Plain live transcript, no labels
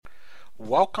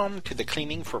Welcome to the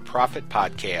Cleaning for Profit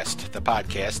podcast, the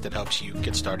podcast that helps you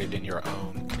get started in your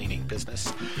own cleaning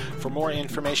business. For more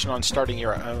information on starting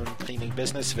your own cleaning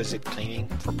business, visit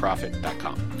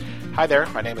cleaningforprofit.com. Hi there,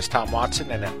 my name is Tom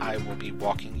Watson, and I will be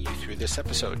walking you through this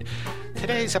episode.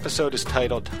 Today's episode is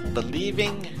titled,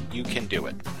 Believing You Can Do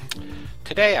It.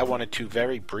 Today I wanted to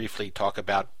very briefly talk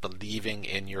about believing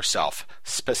in yourself,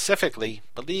 specifically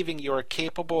believing you are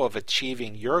capable of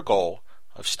achieving your goal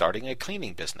of starting a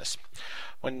cleaning business.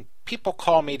 When people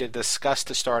call me to discuss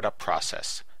the startup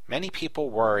process, many people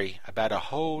worry about a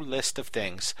whole list of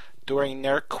things during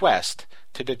their quest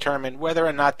to determine whether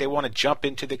or not they want to jump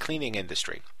into the cleaning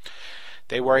industry.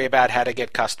 They worry about how to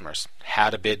get customers, how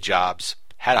to bid jobs,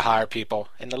 how to hire people,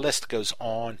 and the list goes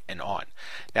on and on.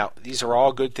 Now, these are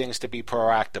all good things to be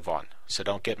proactive on, so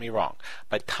don't get me wrong.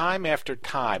 But time after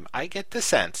time, I get the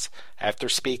sense, after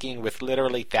speaking with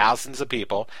literally thousands of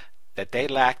people, that they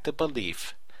lack the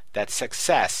belief that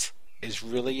success is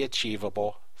really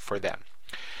achievable for them.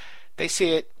 They see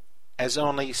it as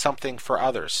only something for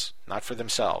others, not for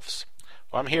themselves.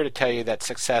 Well, I'm here to tell you that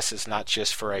success is not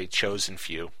just for a chosen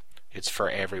few, it's for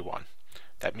everyone.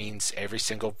 That means every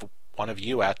single one of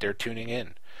you out there tuning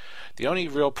in. The only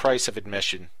real price of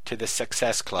admission to the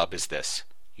Success Club is this: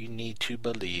 you need to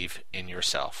believe in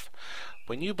yourself.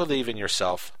 When you believe in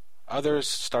yourself, others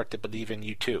start to believe in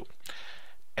you too.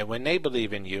 And when they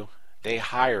believe in you, they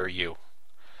hire you.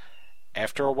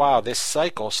 After a while, this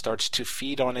cycle starts to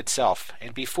feed on itself,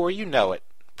 and before you know it,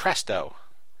 presto,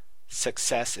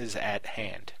 success is at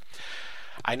hand.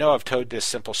 I know I've told this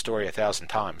simple story 1,000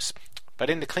 times, but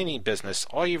in the cleaning business,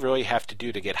 all you really have to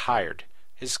do to get hired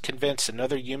is convince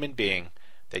another human being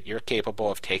that you're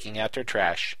capable of taking out their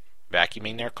trash,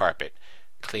 vacuuming their carpet,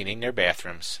 cleaning their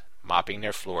bathrooms, mopping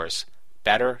their floors,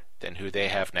 better than who they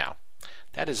have now.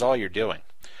 That is all you're doing.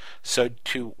 So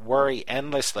to worry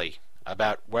endlessly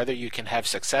about whether you can have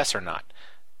success or not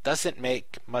doesn't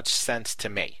make much sense to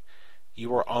me.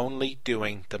 You are only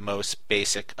doing the most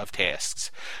basic of tasks.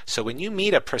 So when you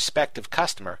meet a prospective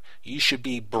customer, you should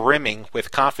be brimming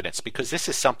with confidence because this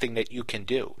is something that you can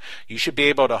do. You should be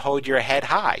able to hold your head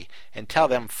high and tell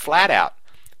them flat out,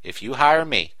 if you hire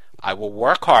me, I will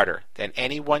work harder than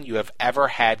anyone you have ever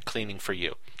had cleaning for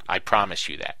you. I promise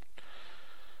you that.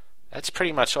 That's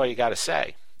pretty much all you got to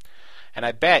say. And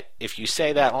I bet if you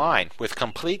say that line with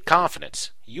complete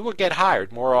confidence, you will get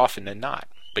hired more often than not.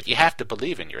 But you have to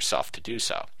believe in yourself to do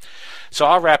so. So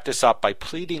I'll wrap this up by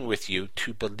pleading with you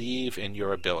to believe in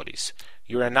your abilities.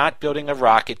 You are not building a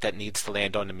rocket that needs to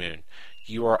land on the moon.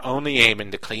 You are only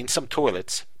aiming to clean some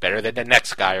toilets better than the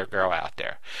next guy or girl out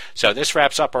there. So this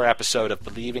wraps up our episode of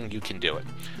Believing You Can Do It.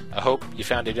 I hope you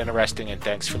found it interesting, and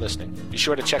thanks for listening. Be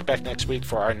sure to check back next week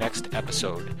for our next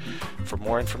episode. For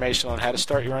more information on how to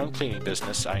start your own cleaning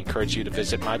business, I encourage you to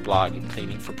visit my blog at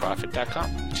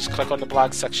cleaningforprofit.com. Just click on the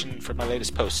blog section for my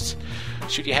latest posts.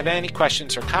 Should you have any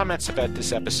questions or comments about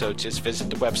this episode, just visit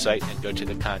the website and go to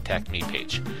the Contact Me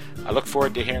page. I look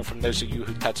forward to hearing from those of you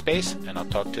who touch base, and I'll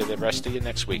talk to the rest of you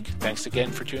next week. Thanks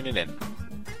again for tuning in.